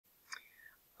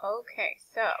Okay,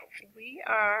 so we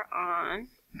are on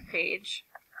page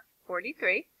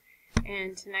 43,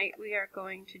 and tonight we are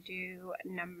going to do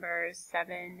numbers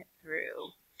 7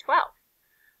 through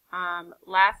 12.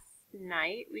 Last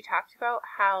night we talked about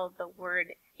how the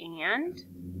word and,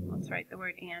 let's write the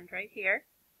word and right here,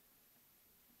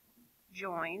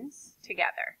 joins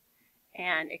together.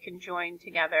 And it can join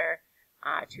together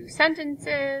two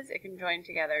sentences, it can join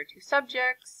together two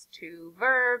subjects, two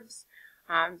verbs.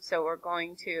 So we're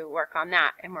going to work on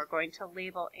that, and we're going to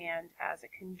label and as a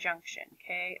conjunction,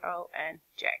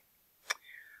 K-O-N-J.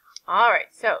 All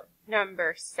right, so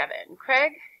number 7.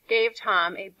 Craig gave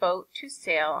Tom a boat to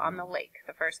sail on the lake.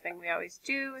 The first thing we always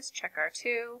do is check our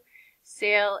to.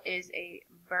 Sail is a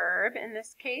verb in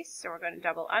this case, so we're going to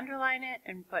double underline it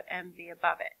and put MV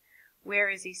above it. Where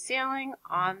is he sailing?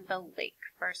 On the lake.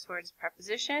 First word's a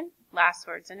preposition, last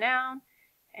word's a noun.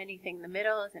 Anything in the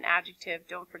middle is an adjective.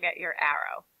 Don't forget your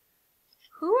arrow.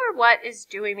 Who or what is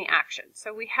doing the action?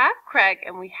 So we have Craig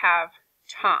and we have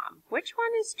Tom. Which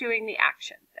one is doing the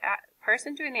action? The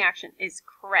person doing the action is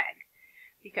Craig,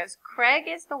 because Craig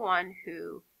is the one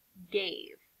who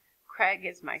gave. Craig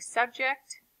is my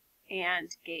subject and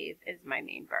gave is my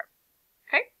main verb.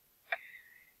 Okay?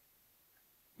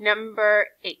 Number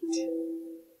 8.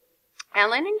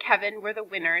 Ellen and Kevin were the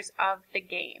winners of the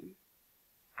game.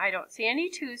 I don't see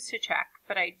any to's to check,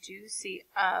 but I do see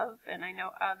of, and I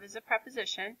know of is a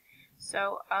preposition.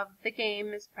 So of the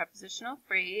game is a prepositional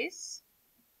phrase.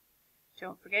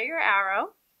 Don't forget your arrow.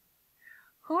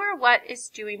 Who or what is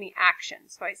doing the action?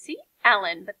 So I see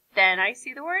Ellen, but then I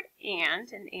see the word and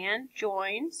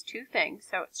joins two things.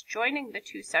 So it's joining the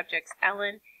two subjects,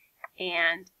 Ellen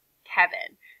and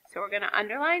Kevin. So we're going to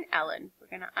underline Ellen.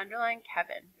 We're going to underline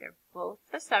Kevin. They're both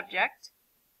the subject,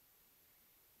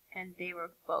 and they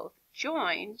were both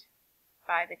joined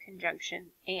by the conjunction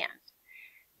and.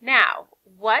 Now,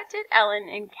 what did Ellen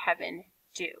and Kevin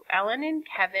do? Ellen and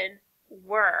Kevin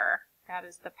were, that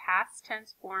is the past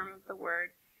tense form of the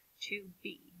word to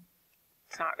be.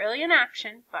 It's not really an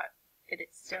action, but it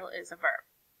still is a verb.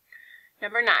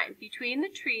 Number 9, between the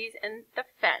trees and the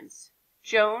fence,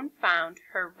 Joan found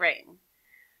her ring.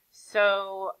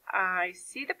 So I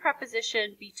see the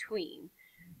preposition between,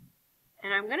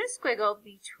 and I'm going to squiggle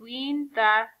between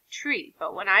the tree.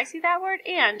 But when I see that word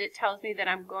and, it tells me that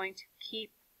I'm going to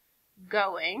keep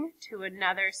going to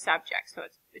another subject. So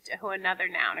it's to another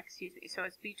noun, excuse me. So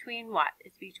it's between what?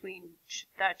 It's between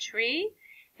the tree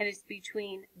and it's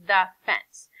between the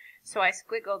fence. So I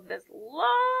squiggled this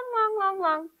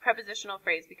long prepositional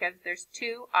phrase because there's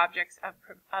two objects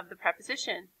of the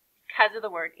preposition because of the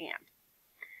word and.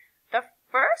 The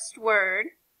first word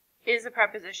is a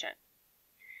preposition.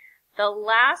 The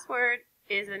last word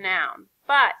is a noun,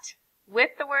 but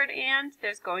with the word and,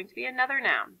 there's going to be another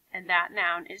noun, and that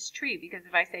noun is tree, because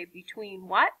if I say between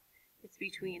what, it's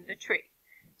between the tree.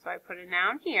 So I put a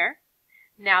noun here.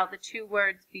 Now the two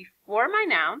words before my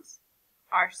nouns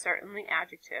are certainly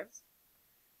adjectives.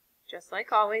 Just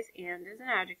like always, and is an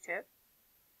adjective.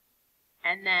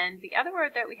 And then the other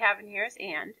word that we have in here is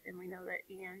and we know that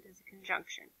and is a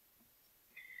conjunction.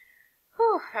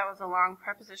 Whew, that was a long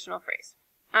prepositional phrase.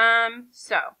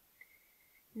 So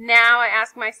now I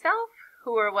ask myself,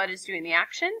 who or what is doing the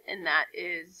action? And that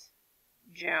is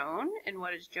Joan. And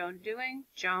what is Joan doing?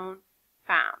 Joan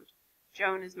found.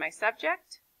 Joan is my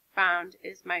subject. Found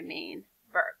is my main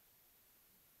verb.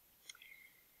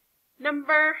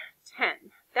 Number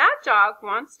 10. That dog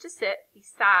wants to sit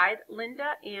beside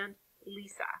Linda and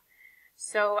Lisa.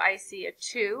 So I see a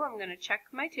to. I'm going to check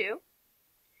my to.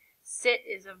 Sit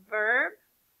is a verb.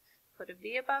 Put a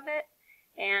V above it.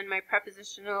 And my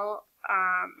preposition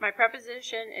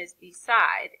is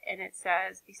beside, and it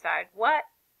says beside what?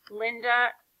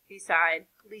 Linda beside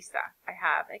Lisa. I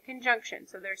have a conjunction,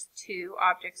 so there's two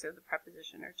objects of the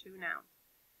preposition or two nouns.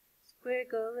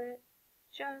 Squiggle it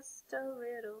just a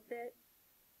little bit.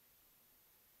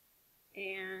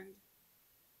 And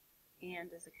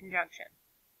is a conjunction.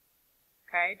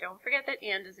 Okay, don't forget that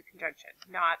and is a conjunction,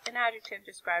 not an adjective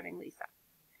describing Lisa.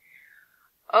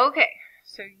 Okay,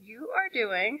 so you are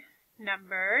doing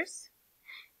numbers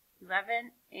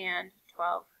 11 and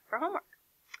 12 for homework.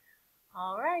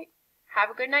 All right, have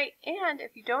a good night, and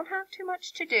if you don't have too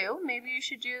much to do, maybe you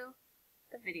should do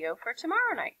the video for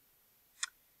tomorrow night.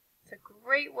 It's a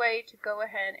great way to go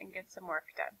ahead and get some work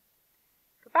done.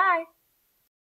 Goodbye.